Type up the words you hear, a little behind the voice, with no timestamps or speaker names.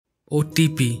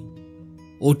OTP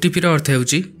OTP रो अर्थ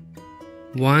हेउची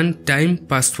one time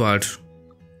password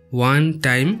one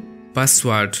time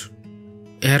password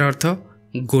यार अर्थ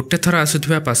गोटे थर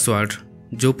आसुथिबा पासवर्ड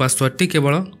जो पासवर्ड टी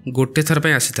केवल गोटे थर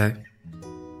पे आसी थाए।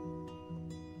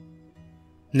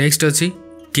 नेक्स्ट अछि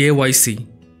KYC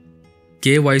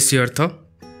KYC earth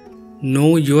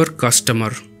know your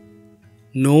customer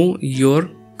know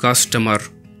your customer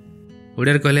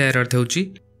Odia कहले यार अर्थ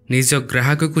हेउची निज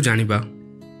ग्राहक को जानिबा।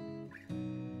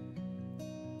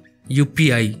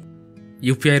 UPI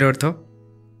UPI रो अर्थ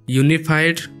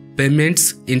unified payments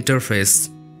interface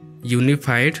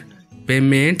unified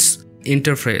payments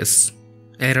interface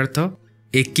यार अर्थ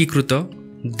एकीकृत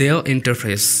देय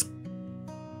इंटरफेस।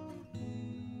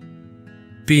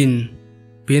 पिन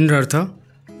पिन रो अर्थ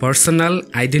personal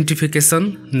identification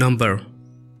number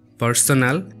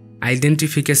personal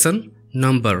identification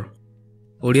number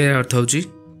Odia अर्थ होची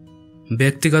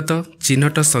व्यक्तिगत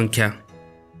चिन्हट संख्या।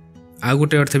 आ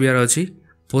गोटे अर्थ भी अच्छी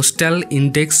पोस्टल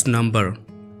इंडेक्स नंबर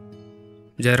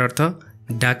जार अर्थ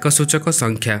डाक सूचक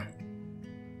संख्या।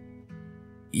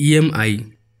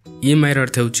 EMI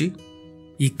अर्थ होची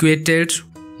equated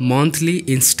monthly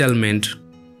instalment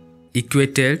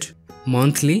equated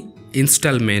monthly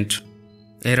instalment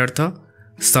यार अर्थ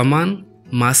समान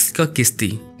मासिक किस्ती।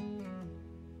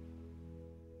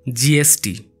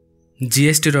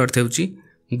 GST रो अर्थ होची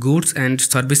goods and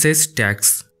services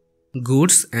tax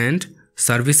goods and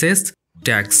services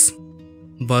tax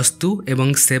वस्तु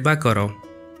एवं सेवा कर।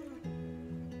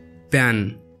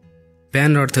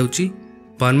 पैन अर्थ होची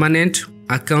permanent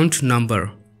account number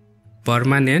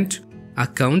permanent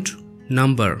account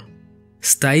number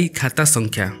स्थायी खाता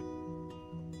संख्या।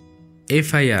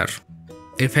 FIR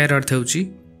अर्थ होची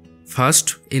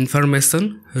first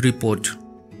information report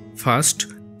first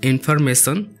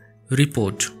information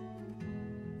report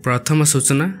प्रथम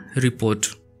सूचना रिपोर्ट।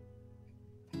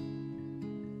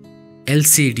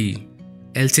 LCD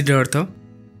अर्थ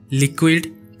liquid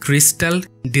crystal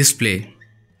display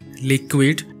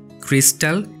liquid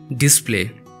crystal display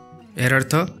यार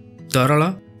अर्थ तरल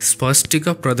स्पष्टिक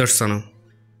प्रदर्शन।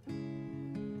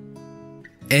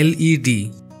 LED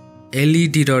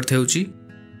अर्थ होची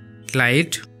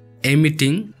light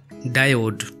emitting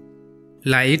diode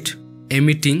light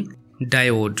emitting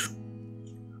diode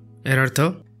यार अर्थ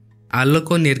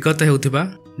आलोक निर्गत हेउथिबा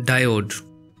डायोड।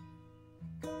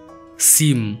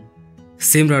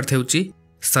 सिम अर्थ होची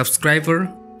subscriber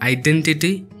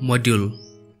identity module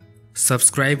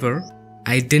subscriber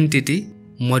identity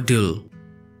module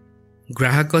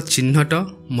ग्राहक चिन्हट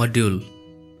मॉड्यूल।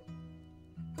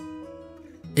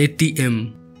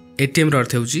 ATM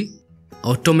अर्थ होची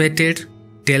automated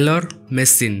teller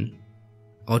machine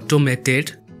automated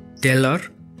teller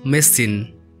machine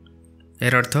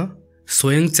यार अर्थ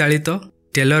स्वयं चालित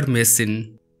टेलर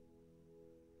मशीन।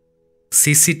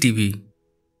 CCTV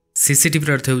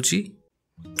अर्थ होची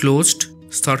closed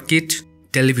circuit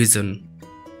television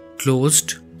closed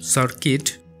circuit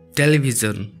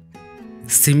television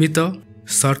सीमित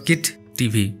सर्किट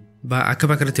टीवी बा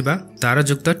आखपाखरे थिबा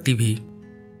तारयुक्त टीवी।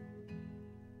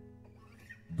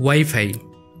 वाईफाई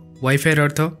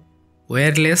अर्थ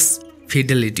वायरलेस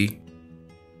फिडेलिटी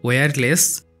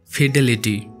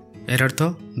यार अर्थ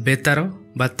बेतार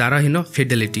बा तारहीन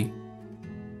फिडेलिटी।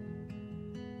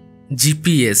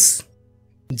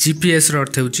 GPS रो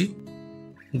अर्थ होची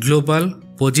ग्लोबल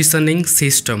पोजिशनिंग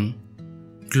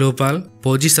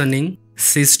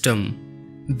सिस्टम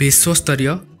विश्वस्तरीय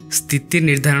स्थिति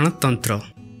निर्धारण तंत्र।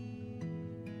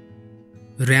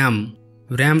 RAM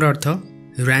रो अर्थ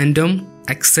रैंडम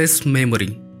एक्सेस मेमोरी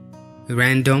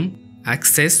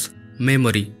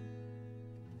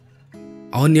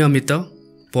अनियमित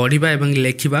पढ़िबा एवं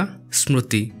लेखिबा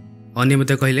स्मृति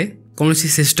अनियमित कहले कौन सी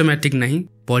सिस्टमैटिक नहीं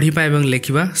पढ़िबा एवं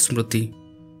लेखिबा स्मृति।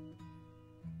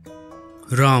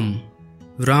 ROM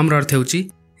रो अर्थ होची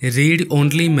रीड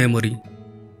ओनली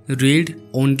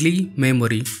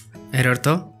मेमोरी यार अर्थ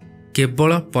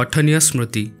केवल पठनीय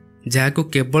स्मृति जहाँ को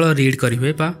केवल रीड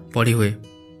करिवे बा पढ़ी हुए।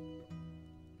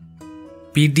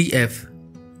 PDF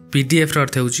रो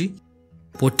अर्थ होची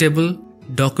पोर्टेबल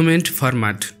डॉक्यूमेंट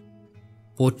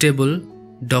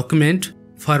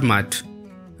फॉर्मेट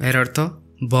यार अर्थ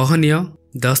बहनीय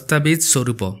दस्तावेज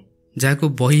स्वरूप जहाँ को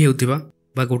बही होतिबा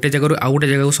बा गोटे जगह आउ गोटे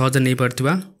जगह सहज नहीं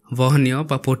पार्थिबा बहनीय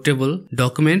बा पोर्टेबल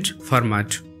डॉक्यूमेंट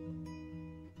फॉर्मेट।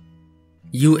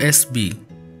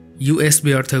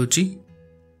 USB अर्थ होची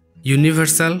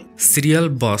यूनिवर्सल सीरियल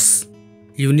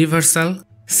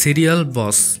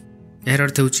बस यार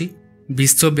अर्थ होची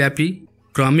विश्वव्यापी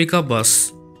क्रमिक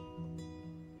बस।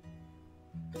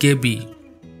 KB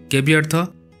अर्थ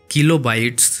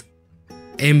किलोबाइट्स।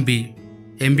 MB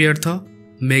अर्थ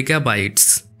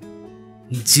मेगाबाइट्स,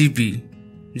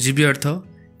 जीबी अर्थ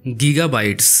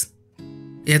गीगाबाइट्स।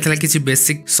 यह था किसी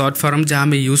बेसिक सर्ट फॉर्म जहाँ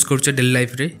आम यूज कर डेली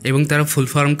लाइफ रे एवं तार फुल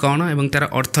फॉर्म कौन एवं तार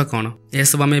अर्थ कौन यह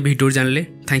सब आम वीडियो जानले।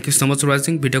 Thank you so much for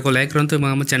watching. Video को लाइक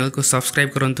करूँ और चैनल को सब्सक्राइब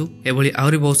करूँ एभली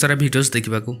आहरी बहुत सारा वीडियोस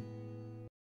देखा।